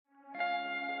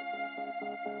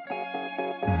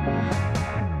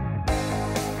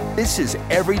This is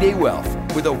Everyday Wealth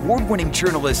with award-winning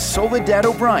journalist Soledad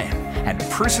O'Brien and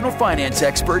personal finance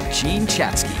expert Jean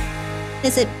Chatzky.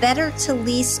 Is it better to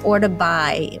lease or to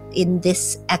buy in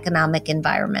this economic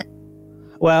environment?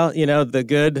 Well, the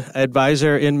good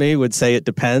advisor in me would say it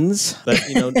depends. But,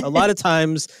 a lot of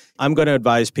times I'm going to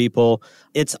advise people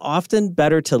it's often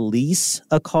better to lease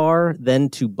a car than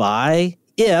to buy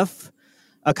if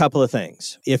a couple of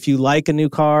things. If you like a new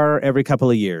car every couple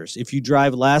of years, if you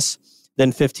drive less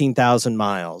than 15,000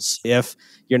 miles, if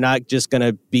you're not just going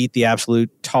to beat the absolute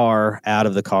tar out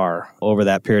of the car over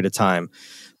that period of time.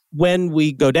 When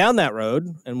we go down that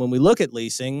road and when we look at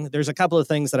leasing, there's a couple of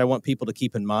things that I want people to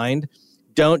keep in mind.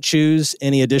 Don't choose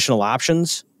any additional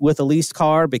options with a leased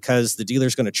car because the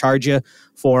dealer's going to charge you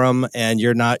for them and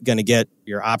you're not going to get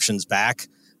your options back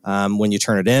when you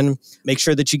turn it in. Make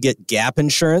sure that you get gap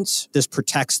insurance. This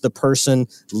protects the person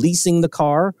leasing the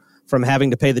car from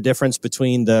having to pay the difference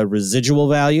between the residual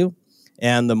value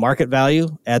and the market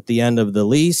value at the end of the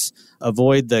lease.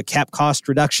 Avoid the cap cost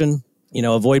reduction.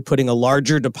 Avoid putting a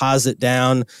larger deposit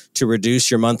down to reduce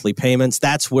your monthly payments.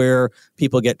 That's where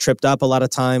people get tripped up a lot of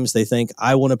times. They think,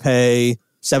 I want to pay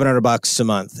 $700 a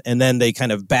month. And then they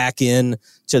kind of back in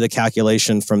to the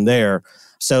calculation from there.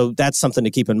 So that's something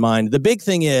to keep in mind. The big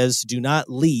thing is do not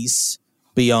lease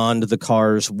beyond the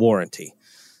car's warranty.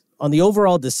 On the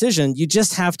overall decision, you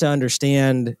just have to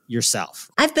understand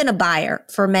yourself. I've been a buyer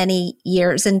for many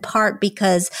years, in part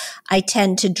because I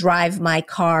tend to drive my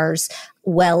cars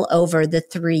well over the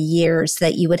 3 years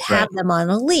that you would have them on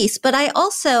a lease. But I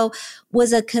also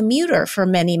was a commuter for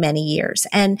many, many years.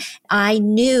 And I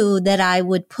knew that I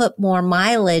would put more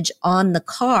mileage on the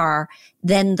car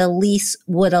than the lease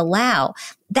would allow.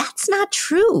 That's not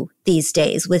true these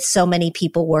days with so many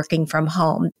people working from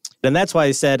home. And that's why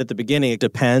I said at the beginning, it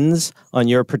depends on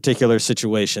your particular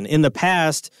situation. In the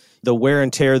past, the wear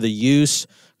and tear, the use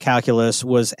calculus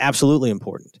was absolutely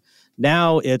important.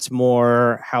 Now it's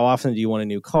more, how often do you want a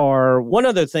new car? One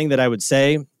other thing that I would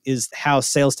say is how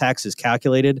sales tax is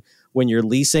calculated when you're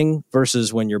leasing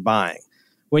versus when you're buying.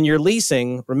 When you're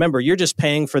leasing, remember, you're just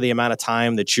paying for the amount of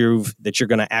time that you're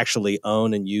going to actually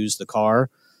own and use the car.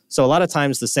 So a lot of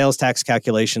times the sales tax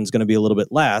calculation is going to be a little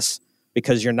bit less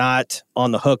because you're not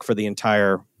on the hook for the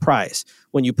entire price.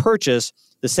 When you purchase,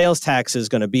 the sales tax is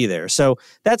going to be there. So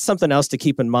that's something else to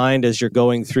keep in mind as you're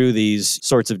going through these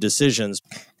sorts of decisions.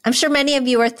 I'm sure many of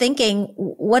you are thinking,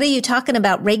 what are you talking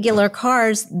about? Regular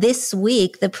cars? This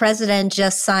week, the president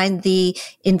just signed the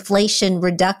Inflation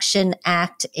Reduction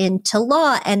Act into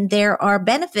law, and there are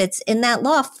benefits in that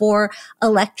law for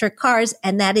electric cars.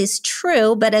 And that is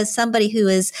true. But as somebody who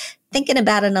is thinking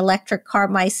about an electric car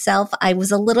myself, I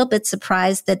was a little bit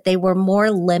surprised that they were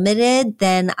more limited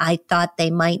than I thought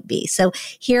they might be. So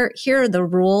here are the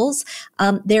rules.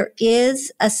 There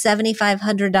is a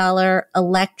 $7,500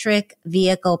 electric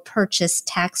vehicle purchase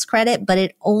tax credit, but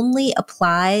it only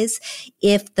applies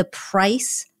if the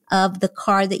price of the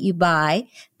car that you buy,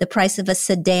 the price of a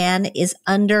sedan is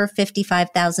under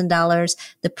 $55,000.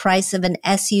 The price of an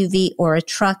SUV or a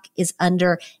truck is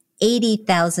under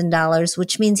 $80,000,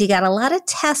 which means you got a lot of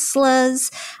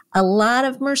Teslas, a lot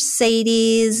of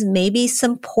Mercedes, maybe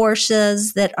some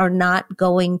Porsches that are not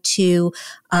going to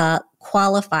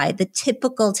qualify. The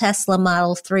typical Tesla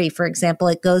Model 3, for example,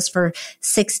 it goes for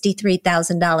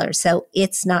 $63,000. So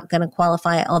it's not going to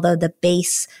qualify, although the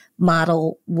base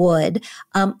model would.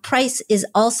 Price is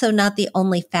also not the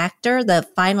only factor. The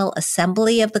final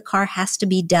assembly of the car has to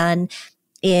be done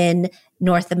in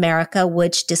North America,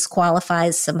 which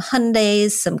disqualifies some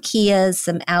Hyundais, some Kias,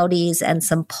 some Audis, and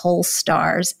some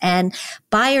Polestars. And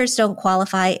buyers don't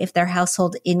qualify if their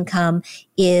household income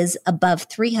is above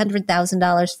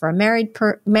 $300,000 for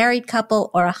a married couple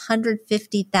or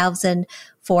 $150,000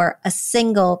 for a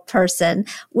single person,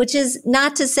 which is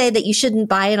not to say that you shouldn't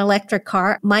buy an electric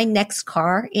car. My next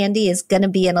car, Andy, is going to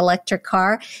be an electric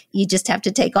car. You just have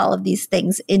to take all of these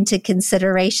things into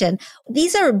consideration.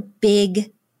 These are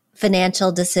big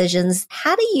financial decisions.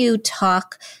 How do you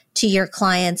talk to your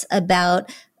clients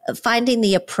about finding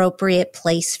the appropriate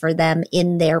place for them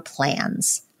in their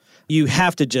plans? You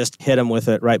have to just hit them with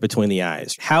it right between the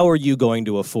eyes. How are you going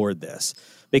to afford this?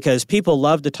 Because people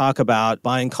love to talk about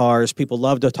buying cars. People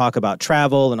love to talk about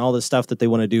travel and all the stuff that they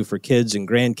want to do for kids and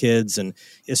grandkids, and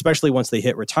especially once they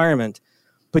hit retirement.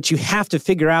 But you have to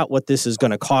figure out what this is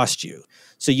going to cost you.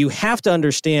 So you have to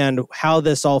understand how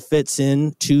this all fits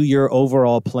in to your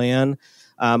overall plan.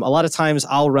 A lot of times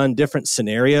I'll run different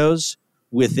scenarios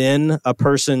within a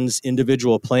person's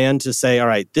individual plan to say, all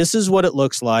right, this is what it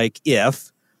looks like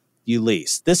if you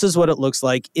lease. This is what it looks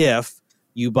like if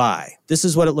you buy. This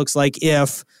is what it looks like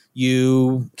if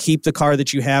you keep the car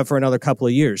that you have for another couple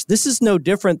of years. This is no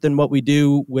different than what we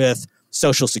do with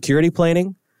Social Security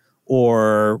planning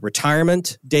or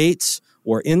retirement dates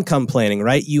or income planning,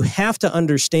 right? You have to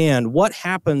understand what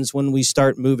happens when we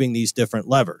start moving these different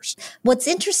levers. What's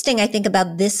interesting, I think,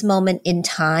 about this moment in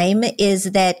time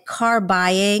is that car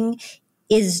buying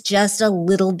is just a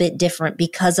little bit different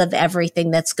because of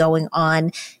everything that's going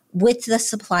on with the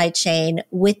supply chain,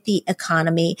 with the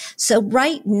economy. So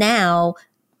right now,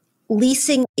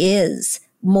 leasing is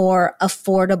more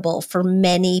affordable for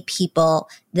many people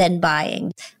than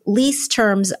buying. Lease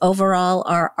terms overall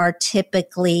are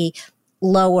typically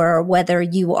lower, whether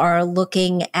you are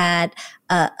looking at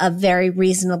a very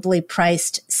reasonably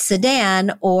priced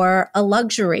sedan or a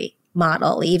luxury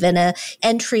model. Even a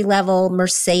entry-level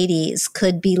Mercedes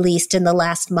could be leased in the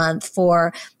last month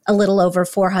for a little over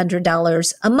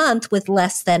 $400 a month with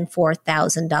less than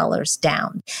 $4,000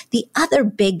 down. The other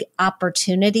big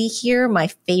opportunity here, my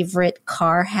favorite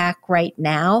car hack right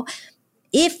now,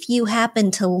 if you happen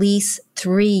to lease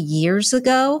 3 years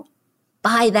ago,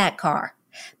 buy that car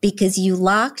because you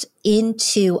locked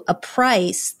into a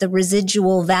price, the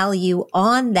residual value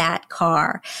on that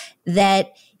car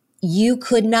that you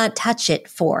could not touch it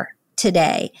for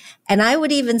today. And I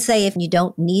would even say if you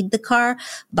don't need the car,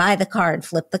 buy the car and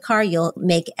flip the car. You'll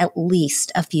make at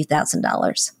least a few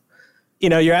 $1,000s. You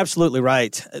know, you're absolutely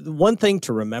right. One thing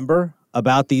to remember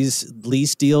about these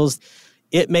lease deals,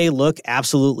 it may look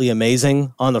absolutely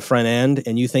amazing on the front end,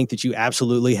 and you think that you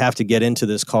absolutely have to get into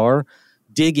this car.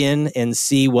 Dig in and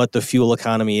see what the fuel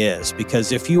economy is.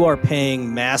 Because if you are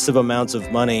paying massive amounts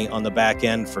of money on the back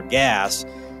end for gas,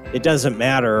 it doesn't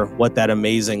matter what that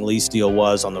amazing lease deal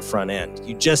was on the front end.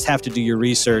 You just have to do your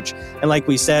research. And like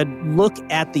we said, look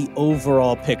at the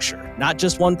overall picture, not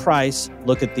just one price.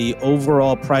 Look at the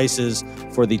overall prices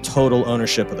for the total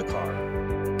ownership of the car.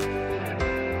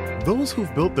 Those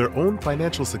who've built their own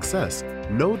financial success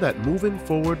know that moving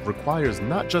forward requires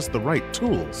not just the right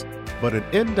tools, but an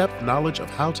in-depth knowledge of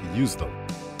how to use them.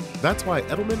 That's why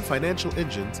Edelman Financial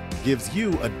Engines gives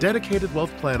you a dedicated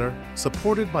wealth planner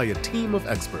supported by a team of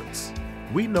experts.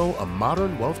 We know a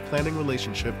modern wealth planning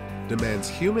relationship demands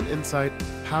human insight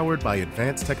powered by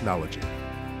advanced technology.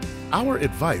 Our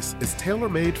advice is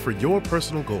tailor-made for your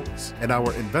personal goals, and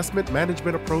our investment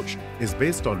management approach is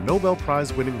based on Nobel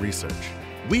Prize-winning research.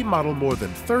 We model more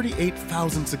than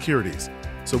 38,000 securities,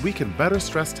 so we can better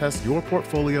stress test your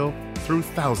portfolio through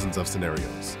thousands of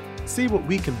scenarios. See what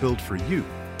we can build for you.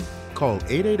 Call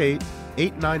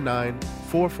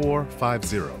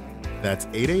 888-899-4450. That's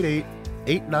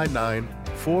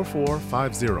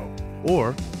 888-899-4450.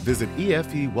 Or visit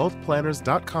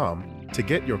efewealthplanners.com to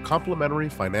get your complimentary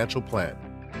financial plan.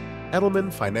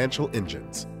 Edelman Financial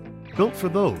Engines. Built for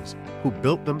those who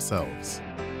built themselves.